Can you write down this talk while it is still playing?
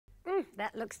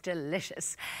That looks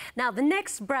delicious. Now, the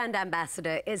next brand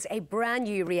ambassador is a brand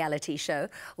new reality show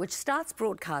which starts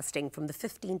broadcasting from the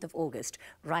 15th of August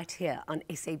right here on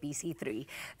SABC3.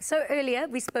 So earlier,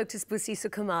 we spoke to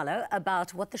Thuso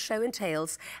about what the show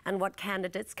entails and what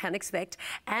candidates can expect.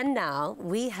 And now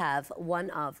we have one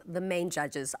of the main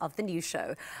judges of the new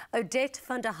show, Odette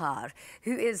van der Haar,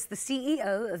 who is the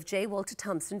CEO of J. Walter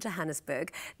Thompson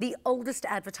Johannesburg, the oldest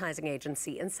advertising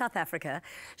agency in South Africa.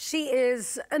 She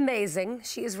is amazing.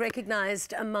 She is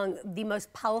recognized among the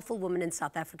most powerful women in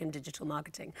South African digital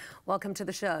marketing. Welcome to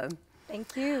the show.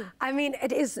 Thank you. I mean,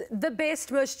 it is the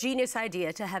best, most genius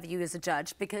idea to have you as a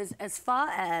judge, because as far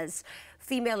as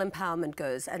female empowerment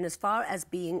goes, and as far as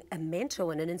being a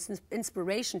mentor and an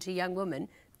inspiration to young women,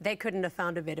 they couldn't have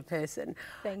found a better person.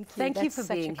 Thank you. Thank you for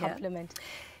such being a compliment. here.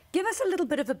 Give us a little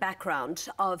bit of a background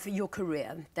of your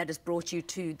career that has brought you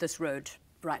to this road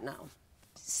right now.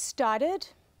 Started,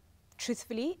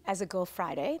 truthfully, as a Girl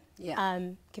Friday,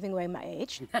 giving away my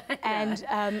age. And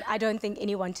I don't think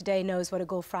anyone today knows what a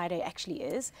Girl Friday actually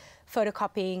is.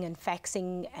 Photocopying and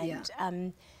faxing,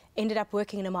 and ended up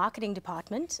working in a marketing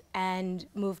department and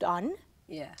moved on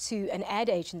to an ad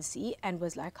agency and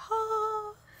was like,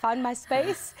 found my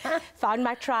space, found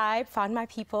my tribe, found my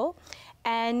people,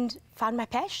 and found my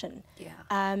passion.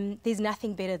 There's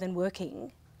nothing better than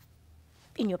working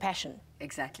in your passion.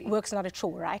 Exactly. Work's not a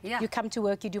chore, right? You come to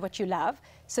work, you do what you love.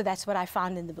 So that's what I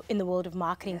found in the world of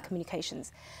marketing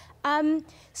communications.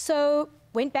 So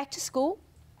went back to school,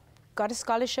 got a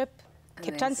scholarship,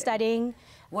 kept on studying.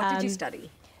 What did you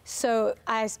study? So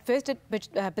I first did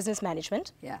business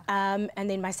management, and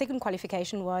then my second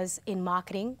qualification was in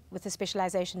marketing with a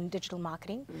specialization in digital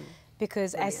marketing,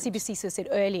 because as CBC said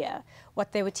earlier,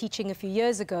 what they were teaching a few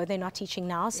years ago, they're not teaching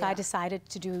now, so I decided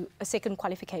to do a second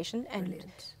qualification and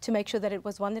to make sure that it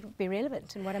was one that would be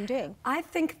relevant in what I'm doing. I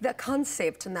think the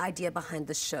concept and the idea behind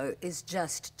the show is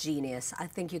just genius. I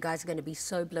think you guys are going to be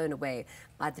so blown away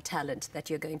by the talent that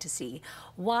you're going to see.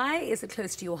 Why is it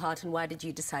close to your heart, and why did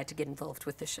you decide to get involved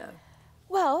with the show?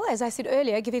 Well, as I said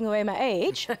earlier, giving away my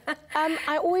age,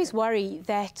 I always worry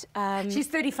that... She's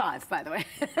 35, by the way.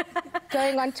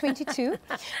 Going on 22.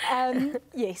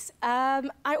 Yes. I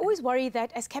always worry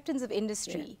that as captains of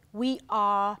industry, there's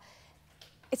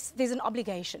an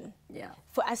obligation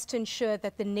for us to ensure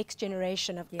that the next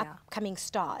generation of upcoming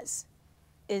stars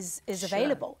is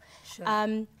available.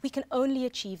 We can only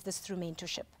achieve this through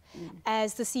mentorship.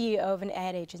 As the CEO of an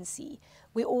ad agency,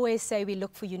 we always say we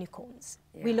look for unicorns.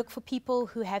 We look for people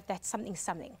who have that something.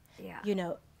 You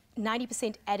know,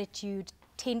 90% attitude,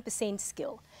 10%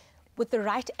 skill. With the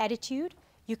right attitude,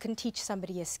 you can teach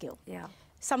somebody a skill.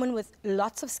 Someone with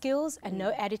lots of skills and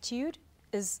no attitude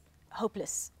is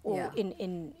hopeless, or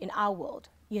in our world,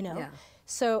 you know.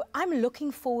 So I'm looking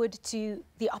forward to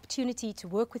the opportunity to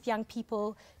work with young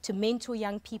people, to mentor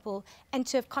young people, and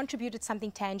to have contributed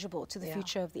something tangible to the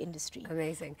future of the industry.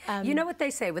 Amazing. You know what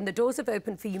they say, when the doors have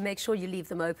opened for you, make sure you leave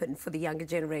them open for the younger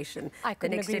generation, the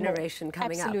next generation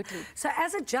coming up. So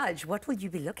as a judge, what will you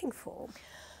be looking for?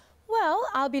 Well,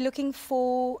 I'll be looking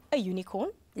for a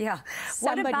unicorn.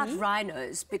 What about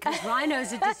rhinos? Because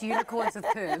rhinos are just unicorns with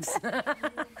curves.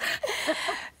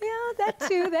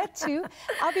 That too.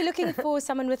 I'll be looking for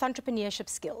someone with entrepreneurship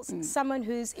skills, someone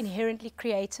who's inherently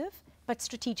creative but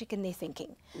strategic in their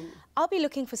thinking. I'll be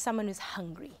looking for someone who's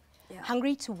hungry,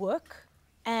 hungry to work,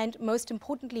 and most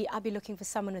importantly, I'll be looking for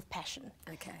someone with passion.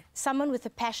 Someone with a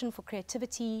passion for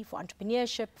creativity, for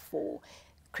entrepreneurship, for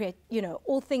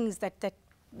all things that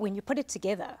when you put it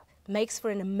together, makes for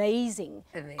an amazing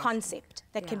concept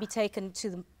that can be taken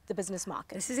to the business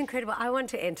market. This is incredible. I want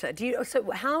to enter. So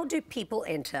how do people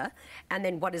enter, and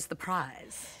then what is the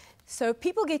prize? So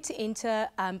people get to enter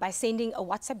by sending a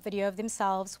WhatsApp video of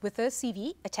themselves with a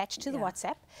CV attached to the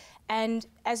WhatsApp. And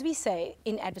as we say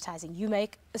in advertising, you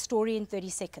make a story in 30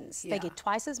 seconds. They get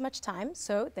twice as much time,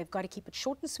 so they've got to keep it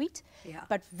short and sweet,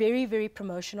 but very, very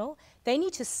promotional. They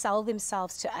need to sell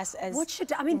themselves to us as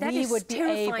that is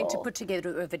terrifying to put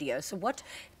together a video. So what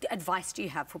advice do you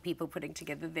have for people putting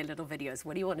together their little videos?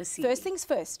 What do you want to see? First things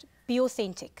first, be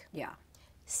authentic.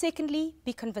 Secondly,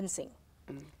 be convincing.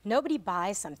 Nobody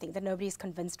buys something that nobody is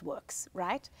convinced works,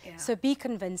 right? So be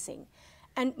convincing.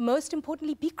 And most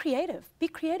importantly, be creative. Be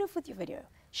creative with your video.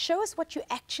 Show us what you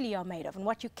actually are made of and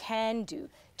what you can do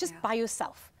just by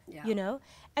yourself, you know?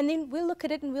 And then we'll look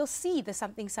at it and we'll see the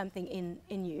something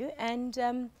in you. And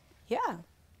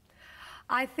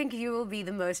I think you will be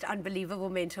the most unbelievable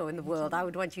mentor in the world. I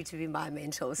would want you to be my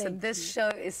mentor. So this show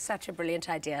is such a brilliant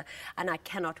idea, and I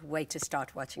cannot wait to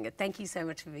start watching it. Thank you so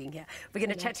much for being here. We're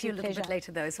going to chat to you a little bit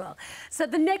later, though, as well. So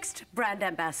the next brand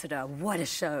ambassador, what a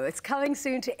show. It's coming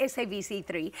soon to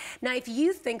SABC3. Now, if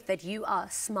you think that you are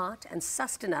smart and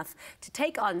sussed enough to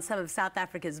take on some of South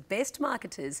Africa's best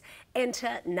marketers,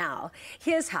 enter now.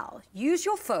 Here's how. Use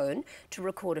your phone to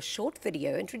record a short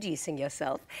video introducing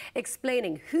yourself,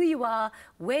 explaining who you are,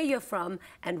 where you're from,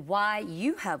 and why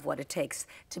you have what it takes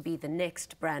to be the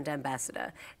next brand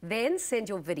ambassador. Then send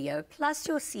your video plus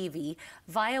your CV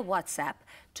via WhatsApp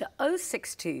to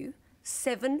 062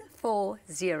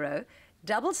 740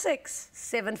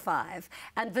 6675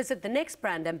 and visit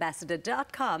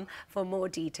thenextbrandambassador.com for more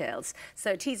details.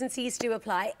 So T's and C's do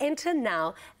apply. Enter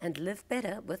now and live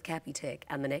better with Capitec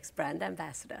and the Next Brand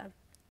Ambassador.